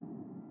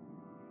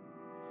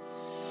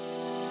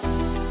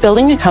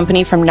Building a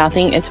company from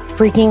nothing is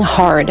freaking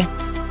hard.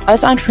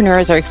 Us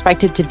entrepreneurs are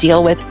expected to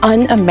deal with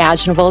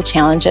unimaginable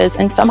challenges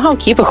and somehow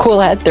keep a cool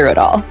head through it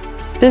all.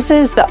 This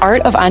is The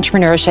Art of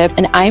Entrepreneurship,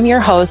 and I'm your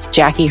host,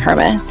 Jackie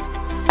Hermes.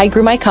 I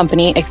grew my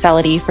company,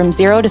 Excelity, from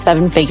 0 to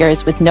 7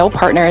 figures with no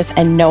partners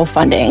and no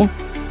funding.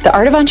 The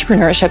Art of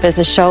Entrepreneurship is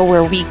a show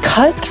where we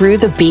cut through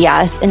the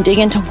BS and dig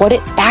into what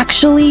it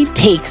actually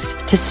takes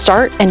to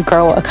start and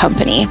grow a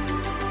company.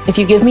 If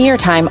you give me your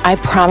time, I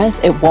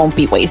promise it won't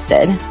be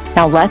wasted.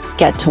 Now let's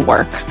get to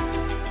work.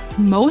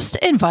 Most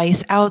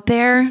advice out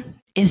there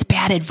is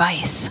bad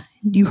advice.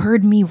 You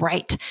heard me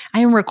right.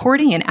 I am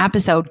recording an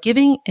episode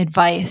giving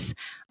advice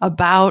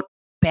about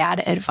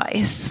bad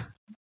advice,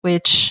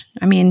 which,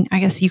 I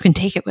guess you can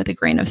take it with a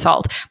grain of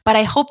salt, but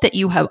I hope that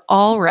you have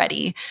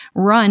already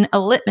run a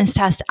litmus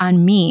test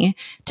on me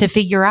to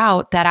figure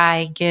out that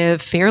I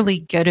give fairly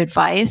good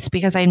advice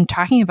because I'm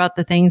talking about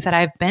the things that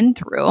I've been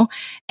through,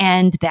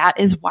 and that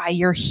is why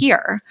you're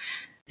here.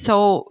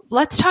 So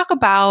let's talk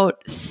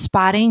about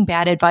spotting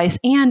bad advice.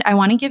 And I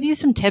want to give you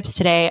some tips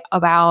today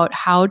about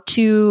how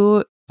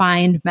to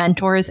find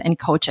mentors and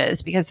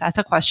coaches, because that's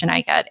a question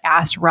I get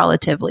asked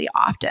relatively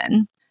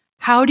often.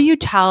 How do you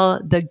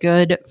tell the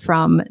good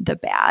from the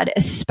bad,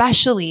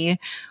 especially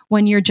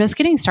when you're just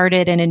getting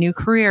started in a new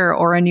career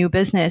or a new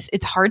business?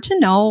 It's hard to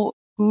know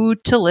who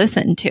to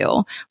listen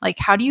to. Like,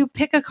 how do you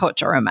pick a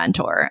coach or a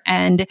mentor?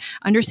 And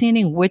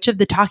understanding which of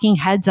the talking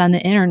heads on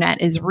the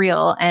internet is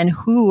real and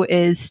who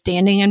is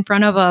standing in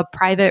front of a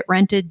private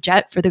rented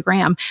jet for the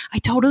gram. I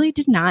totally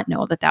did not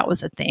know that that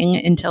was a thing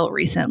until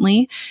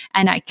recently.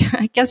 And I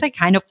guess I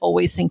kind of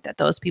always think that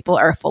those people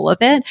are full of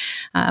it,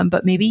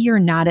 but maybe you're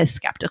not as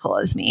skeptical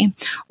as me.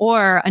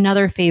 Or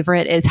another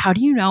favorite is, how do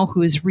you know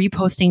who's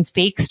reposting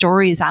fake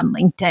stories on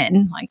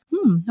LinkedIn? Like,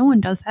 no one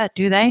does that,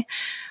 do they?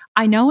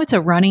 I know it's a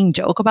running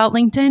joke about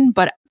LinkedIn,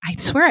 but I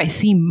swear I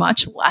see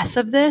much less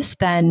of this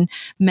than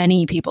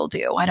many people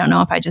do. I don't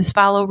know if I just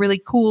follow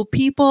really cool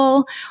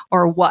people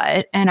or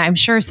what. And I'm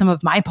sure some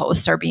of my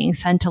posts are being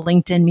sent to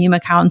LinkedIn meme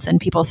accounts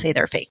and people say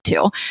they're fake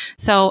too.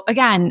 So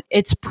again,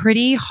 it's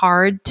pretty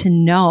hard to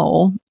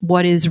know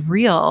what is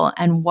real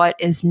and what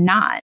is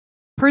not.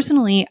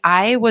 Personally,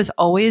 I was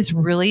always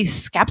really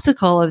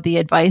skeptical of the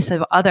advice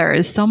of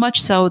others, so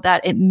much so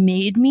that it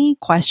made me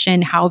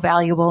question how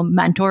valuable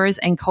mentors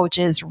and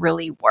coaches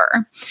really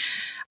were.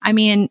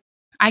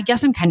 I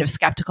guess I'm kind of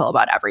skeptical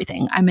about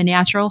everything. I'm a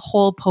natural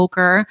hole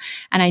poker,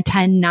 and I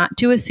tend not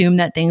to assume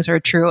that things are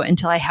true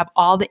until I have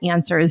all the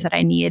answers that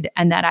I need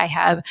and that I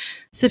have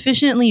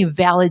sufficiently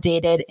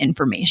validated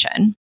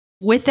information.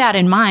 With that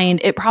in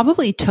mind, it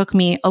probably took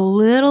me a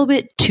little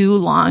bit too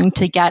long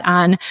to get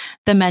on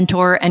the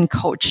mentor and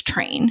coach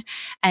train.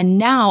 And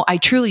now I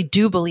truly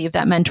do believe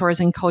that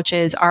mentors and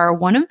coaches are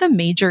one of the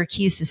major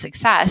keys to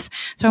success.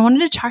 So I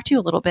wanted to talk to you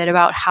a little bit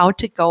about how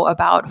to go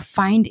about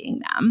finding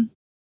them.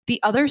 The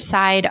other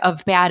side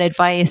of bad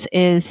advice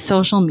is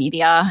social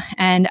media.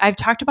 And I've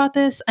talked about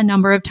this a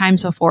number of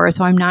times before,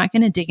 so I'm not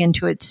going to dig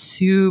into it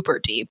super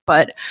deep.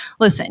 But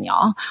listen,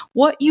 y'all,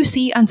 what you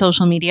see on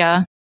social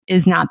media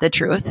is not the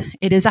truth.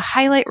 It is a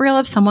highlight reel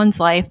of someone's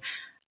life,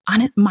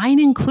 mine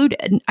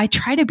included. I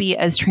try to be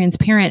as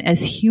transparent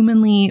as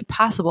humanly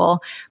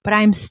possible, but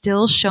I'm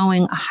still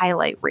showing a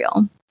highlight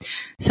reel.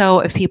 So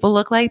if people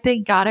look like they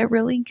got it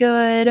really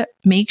good,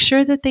 make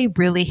sure that they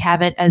really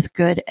have it as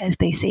good as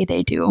they say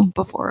they do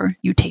before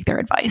you take their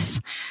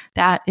advice.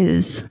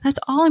 That's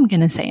all I'm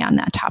going to say on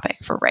that topic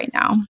for right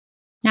now.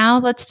 Now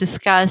let's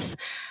discuss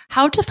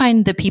how to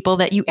find the people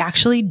that you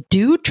actually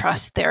do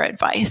trust their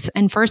advice.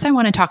 And first, I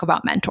want to talk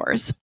about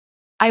mentors.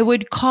 I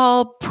would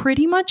call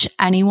pretty much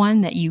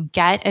anyone that you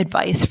get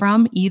advice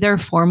from, either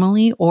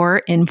formally or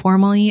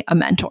informally, a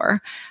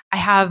mentor. I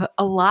have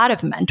a lot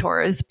of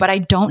mentors, but I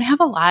don't have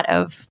a lot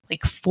of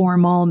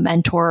formal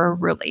mentor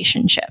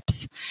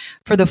relationships.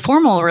 For the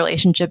formal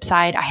relationship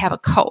side, I have a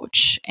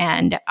coach,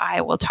 and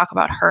I will talk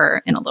about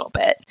her in a little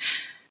bit.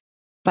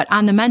 But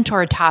on the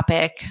mentor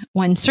topic,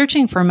 when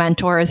searching for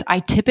mentors, I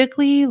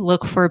typically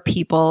look for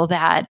people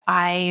that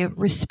I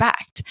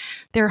respect.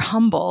 They're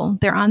humble.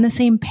 They're on the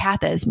same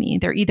path as me.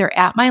 They're either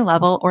at my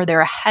level or they're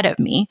ahead of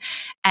me.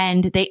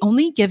 And they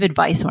only give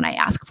advice when I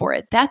ask for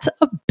it. That's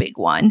a big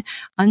one.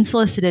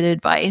 Unsolicited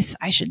advice.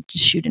 I should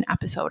just shoot an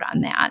episode on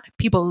that.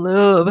 People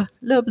love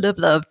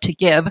to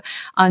give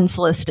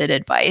unsolicited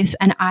advice.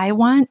 And I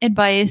want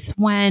advice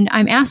when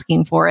I'm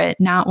asking for it,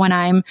 not when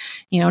I'm,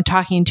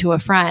 talking to a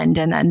friend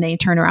and then they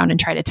turn around and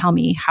try to tell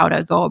me how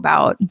to go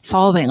about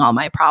solving all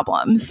my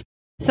problems.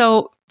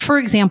 So, for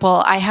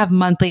example, I have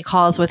monthly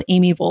calls with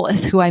Amy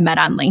Volas, who I met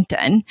on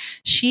LinkedIn.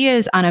 She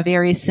is on a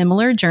very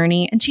similar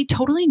journey and she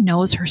totally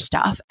knows her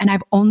stuff. And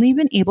I've only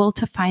been able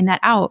to find that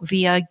out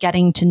via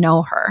getting to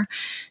know her.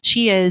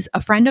 She is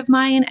a friend of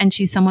mine and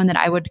she's someone that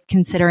I would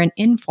consider an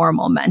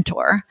informal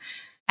mentor.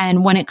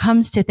 And when it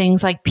comes to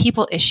things like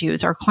people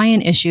issues or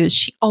client issues,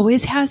 she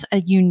always has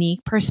a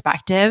unique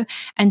perspective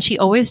and she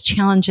always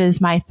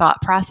challenges my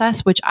thought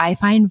process, which I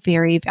find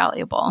very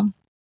valuable.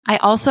 I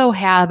also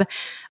have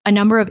a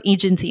number of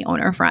agency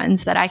owner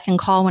friends that I can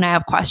call when I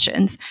have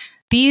questions.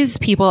 These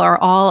people are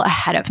all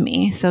ahead of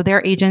me. So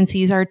their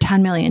agencies are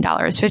 $10 million,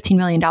 $15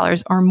 million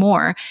or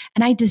more.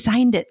 And I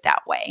designed it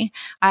that way.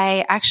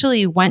 I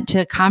actually went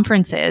to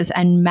conferences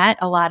and met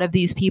a lot of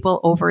these people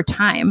over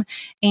time.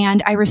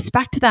 And I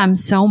respect them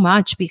so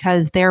much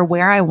because they're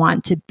where I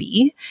want to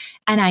be.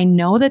 And I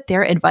know that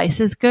their advice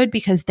is good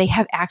because they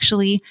have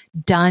actually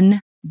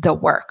done the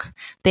work.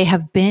 They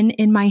have been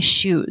in my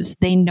shoes.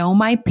 They know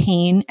my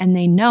pain and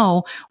they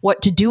know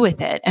what to do with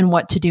it and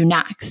what to do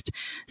next.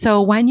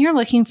 So when you're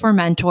looking for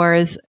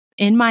mentors,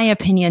 in my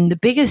opinion, the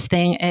biggest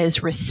thing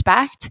is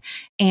respect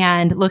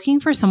and looking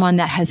for someone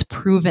that has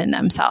proven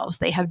themselves.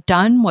 They have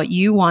done what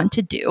you want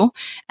to do,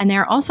 and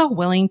they're also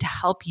willing to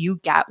help you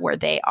get where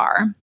they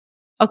are.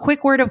 A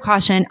quick word of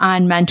caution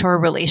on mentor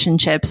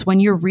relationships.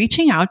 When you're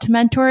reaching out to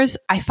mentors,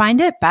 I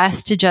find it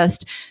best to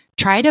just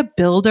try to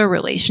build a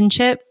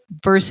relationship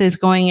versus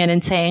going in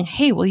and saying,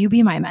 hey, will you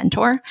be my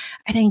mentor?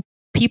 I think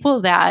people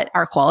that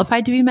are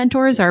qualified to be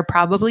mentors are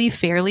probably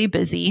fairly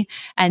busy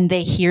and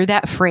they hear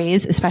that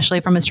phrase,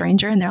 especially from a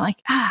stranger, and they're like,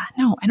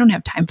 no, I don't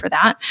have time for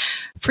that.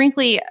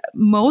 Frankly,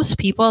 most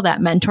people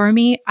that mentor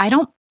me, I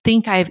don't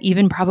think I've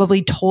even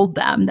probably told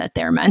them that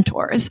they're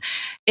mentors.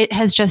 It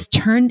has just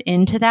turned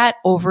into that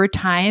over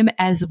time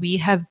as we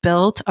have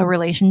built a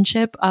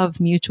relationship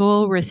of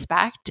mutual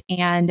respect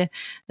and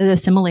the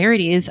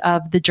similarities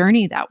of the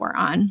journey that we're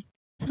on.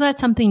 So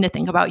that's something to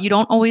think about. You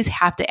don't always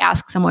have to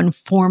ask someone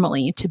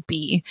formally to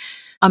be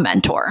a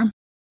mentor.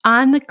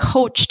 On the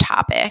coach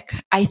topic,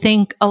 I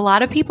think a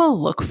lot of people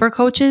look for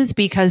coaches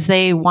because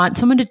they want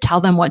someone to tell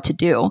them what to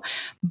do.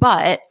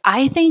 But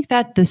I think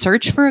that the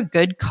search for a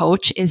good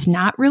coach is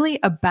not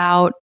really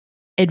about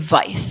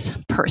advice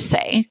per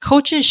se.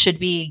 Coaches should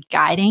be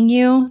guiding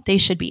you. They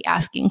should be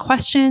asking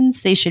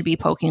questions. They should be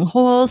poking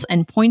holes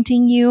and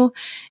pointing you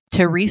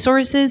to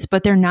resources,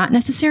 but they're not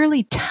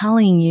necessarily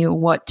telling you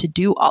what to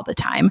do all the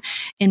time.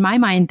 In my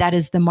mind, that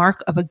is the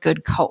mark of a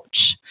good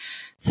coach.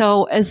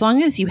 So as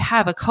long as you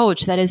have a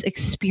coach that is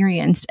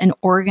experienced and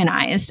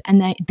organized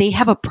and that they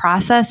have a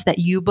process that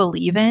you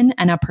believe in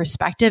and a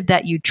perspective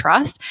that you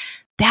trust,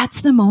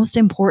 that's the most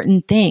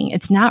important thing.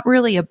 It's not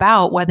really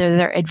about whether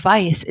their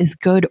advice is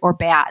good or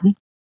bad.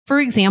 For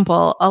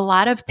example, a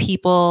lot of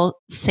people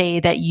say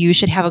that you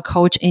should have a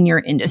coach in your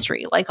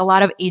industry. Like a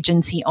lot of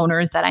agency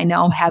owners that I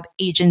know have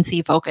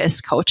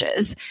agency-focused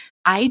coaches.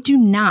 I do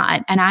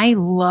not, and I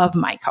love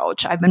my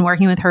coach. I've been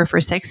working with her for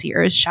 6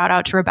 years. Shout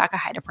out to Rebecca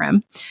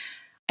Heideprim.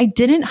 I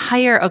didn't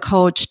hire a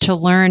coach to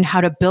learn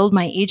how to build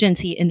my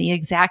agency in the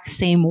exact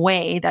same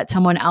way that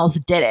someone else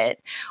did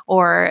it,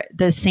 or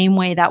the same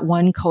way that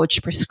one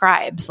coach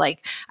prescribes.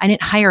 Like, I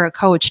didn't hire a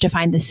coach to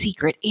find the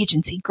secret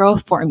agency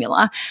growth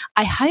formula.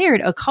 I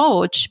hired a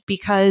coach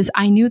because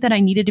I knew that I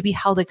needed to be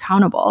held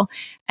accountable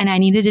and I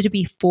needed to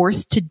be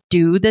forced to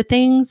do the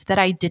things that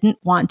I didn't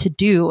want to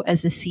do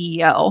as a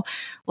CEO,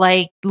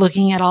 like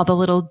looking at all the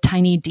little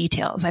tiny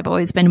details. I've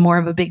always been more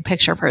of a big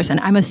picture person.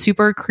 I'm a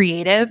super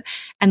creative,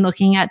 and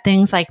looking at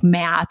things like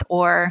math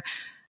or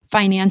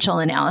financial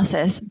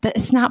analysis,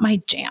 it's not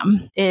my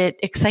jam. It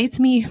excites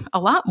me a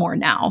lot more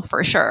now,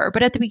 for sure.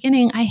 But at the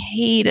beginning, I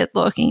hated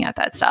looking at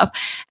that stuff.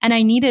 And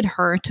I needed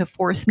her to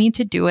force me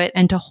to do it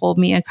and to hold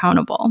me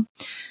accountable.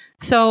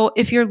 So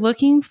if you're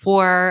looking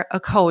for a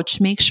coach,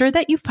 make sure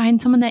that you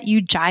find someone that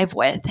you jive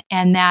with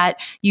and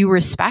that you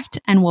respect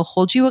and will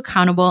hold you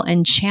accountable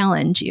and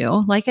challenge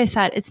you. Like I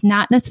said, it's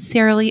not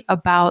necessarily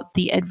about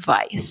the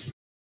advice.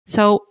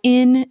 So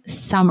in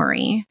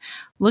summary,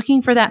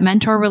 looking for that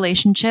mentor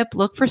relationship,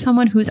 look for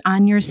someone who's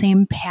on your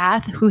same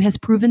path, who has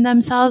proven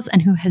themselves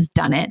and who has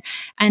done it.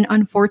 And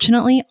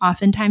unfortunately,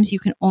 oftentimes you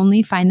can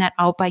only find that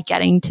out by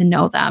getting to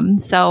know them.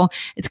 So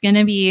it's going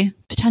to be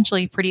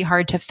potentially pretty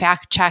hard to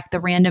fact check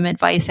the random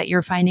advice that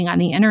you're finding on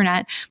the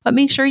internet, but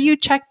make sure you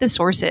check the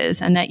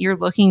sources and that you're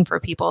looking for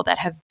people that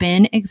have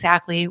been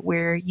exactly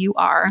where you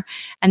are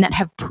and that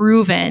have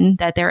proven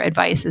that their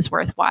advice is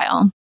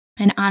worthwhile.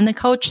 And on the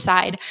coach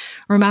side,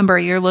 remember,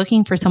 you're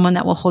looking for someone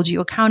that will hold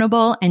you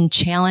accountable and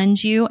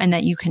challenge you and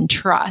that you can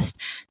trust,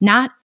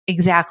 not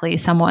exactly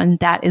someone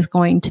that is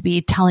going to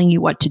be telling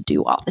you what to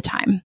do all the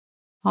time.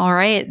 All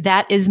right,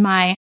 that is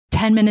my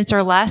 10 minutes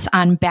or less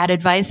on bad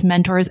advice,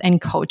 mentors, and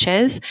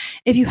coaches.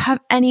 If you have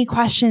any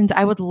questions,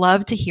 I would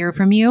love to hear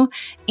from you.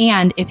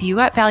 And if you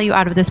got value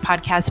out of this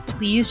podcast,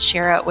 please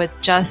share it with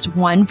just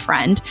one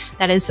friend.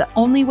 That is the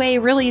only way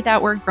really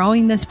that we're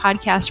growing this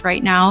podcast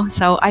right now.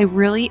 So I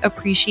really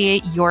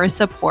appreciate your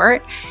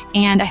support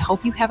and I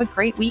hope you have a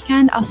great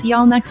weekend. I'll see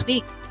y'all next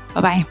week.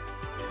 Bye-bye.